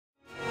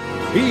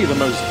Be the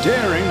most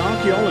daring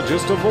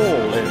archaeologist of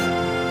all in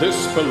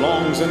This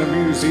Belongs in a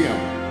Museum.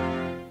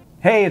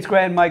 Hey, it's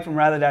Grant and Mike from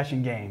Rather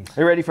Dashing Games.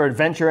 Are you ready for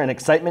adventure and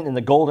excitement in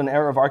the golden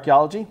era of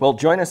archaeology? Well,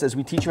 join us as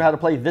we teach you how to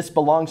play This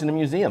Belongs in a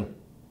Museum.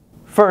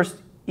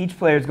 First, each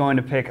player is going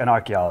to pick an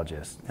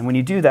archaeologist. And when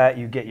you do that,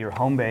 you get your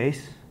home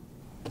base,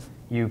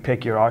 you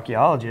pick your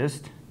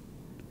archaeologist,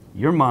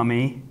 your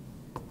mummy,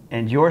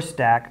 and your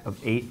stack of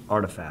 8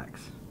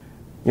 artifacts.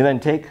 You then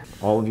take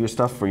all of your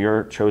stuff for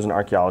your chosen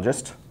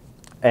archaeologist,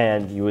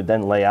 and you would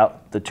then lay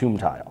out the tomb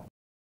tile.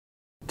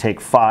 Take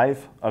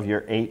 5 of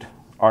your 8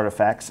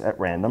 artifacts at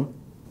random.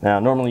 Now,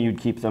 normally you'd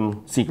keep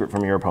them secret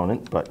from your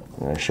opponent, but I'm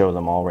going to show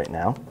them all right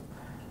now.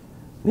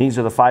 These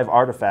are the 5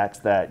 artifacts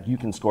that you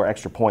can score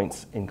extra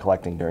points in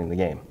collecting during the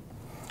game.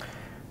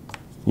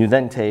 You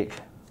then take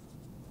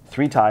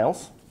 3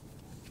 tiles,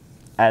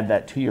 add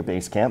that to your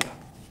base camp,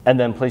 and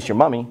then place your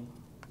mummy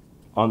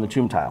on the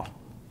tomb tile.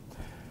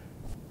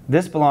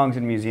 This Belongs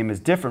in a Museum is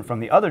different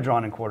from the other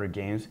drawn and quartered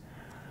games.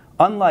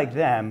 Unlike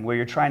them, where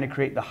you're trying to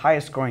create the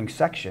highest scoring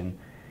section,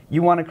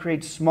 you want to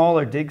create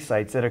smaller dig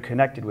sites that are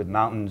connected with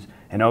mountains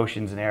and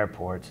oceans and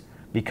airports,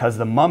 because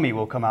the mummy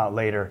will come out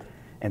later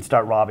and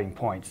start robbing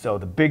points. So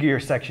the bigger your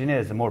section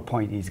is, the more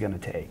point he's going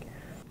to take.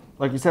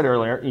 Like you said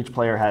earlier, each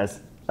player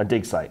has a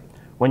dig site.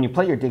 When you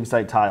play your dig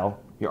site tile,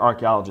 your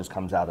archaeologist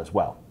comes out as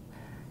well.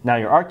 Now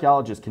your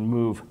archaeologist can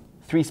move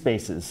 3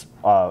 spaces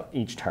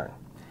each turn.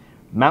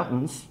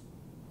 Mountains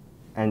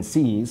and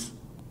seas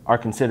are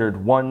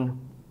considered 1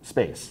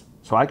 space.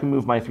 So I can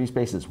move my 3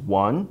 spaces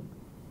 1,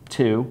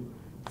 2,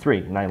 3,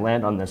 and I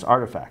land on this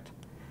artifact.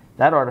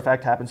 That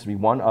artifact happens to be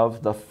one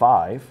of the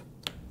 5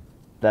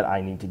 that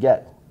I need to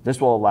get.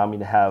 This will allow me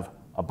to have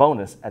a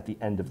bonus at the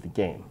end of the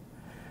game.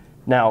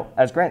 Now,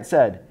 as Grant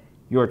said,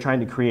 you are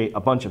trying to create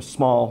a bunch of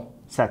small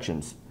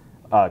sections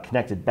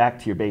connected back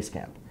to your base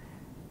camp.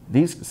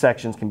 These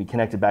sections can be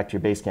connected back to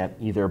your base camp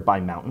either by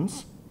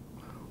mountains,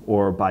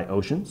 or by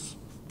oceans,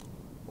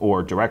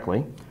 or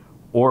directly,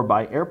 or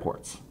by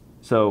airports.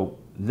 So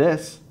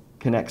this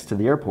connects to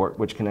the airport,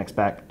 which connects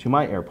back to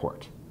my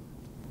airport.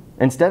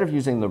 Instead of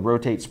using the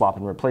rotate, swap,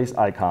 and replace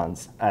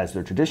icons as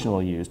they're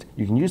traditionally used,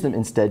 you can use them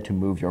instead to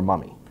move your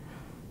mummy.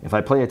 If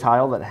I play a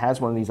tile that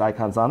has one of these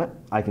icons on it,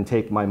 I can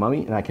take my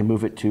mummy and I can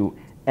move it to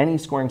any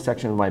scoring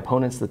section of my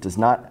opponent's that does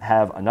not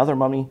have another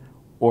mummy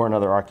or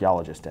another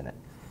archaeologist in it.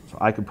 So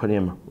I could put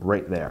him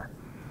right there.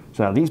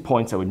 So now these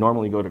points that would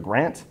normally go to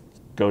Grant,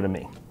 go to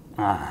me.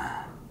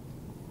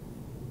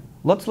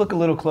 Let's look a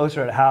little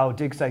closer at how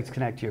dig sites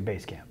connect to your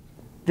base camp.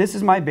 This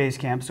is my base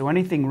camp, so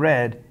anything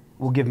red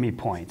will give me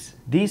points.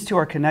 These 2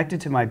 are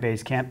connected to my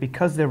base camp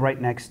because they're right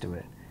next to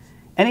it.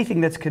 Anything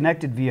that's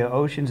connected via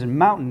oceans and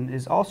mountain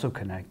is also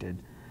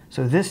connected.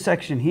 So this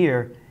section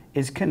here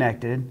is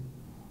connected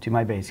to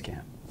my base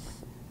camp.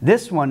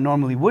 This one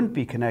normally wouldn't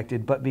be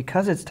connected, but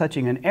because it's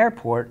touching an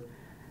airport,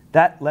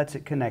 that lets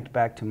it connect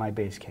back to my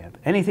base camp.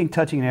 Anything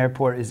touching an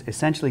airport is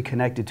essentially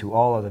connected to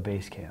all other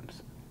base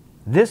camps.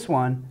 This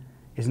one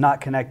is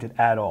not connected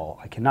at all.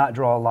 I cannot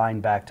draw a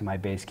line back to my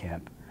base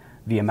camp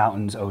via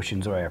mountains,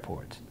 oceans, or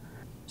airports.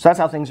 So that's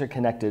how things are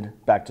connected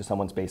back to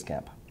someone's base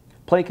camp.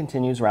 Play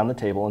continues around the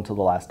table until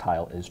the last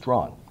tile is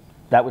drawn.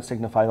 That would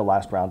signify the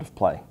last round of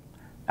play.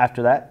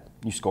 After that,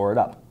 you score it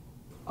up.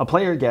 A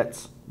player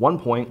gets 1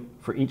 point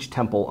for each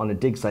temple on a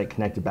dig site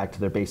connected back to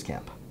their base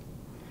camp.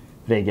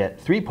 They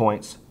get 3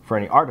 points for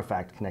any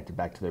artifact connected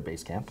back to their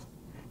base camp.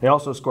 They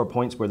also score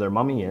points where their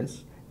mummy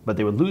is, but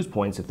they would lose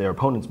points if their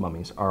opponent's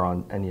mummies are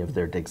on any of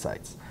their dig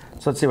sites.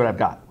 So let's see what I've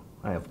got.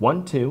 I have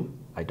 1, 2,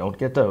 I don't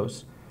get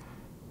those,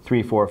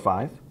 3, 4,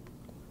 5,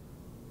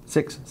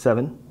 6,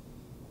 7,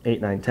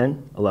 8, 9,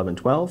 10, 11,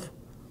 12,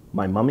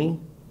 my mummy,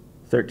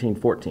 13,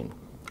 14.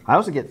 I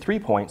also get 3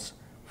 points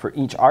for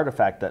each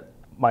artifact that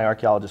my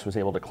archaeologist was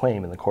able to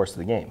claim in the course of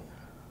the game.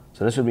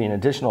 So this would be an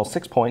additional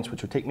 6 points,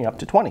 which would take me up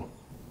to 20.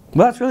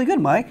 Well, that's really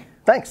good, Mike.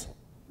 Thanks.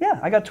 Yeah,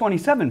 I got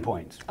 27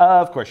 points.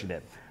 Of course you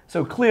did.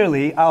 So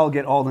clearly, I'll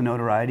get all the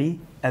notoriety,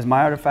 as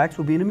my artifacts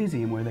will be in a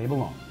museum where they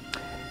belong.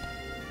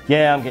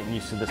 Yeah, I'm getting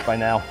used to this by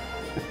now.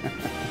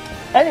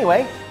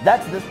 Anyway,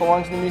 that's This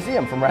Belongs in the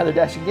Museum from Rather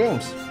Dashing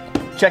Games.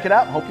 Check it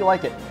out, hope you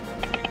like it.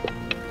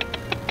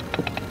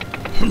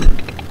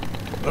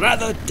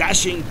 Rather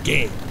Dashing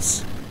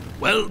Games.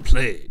 Well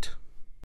played.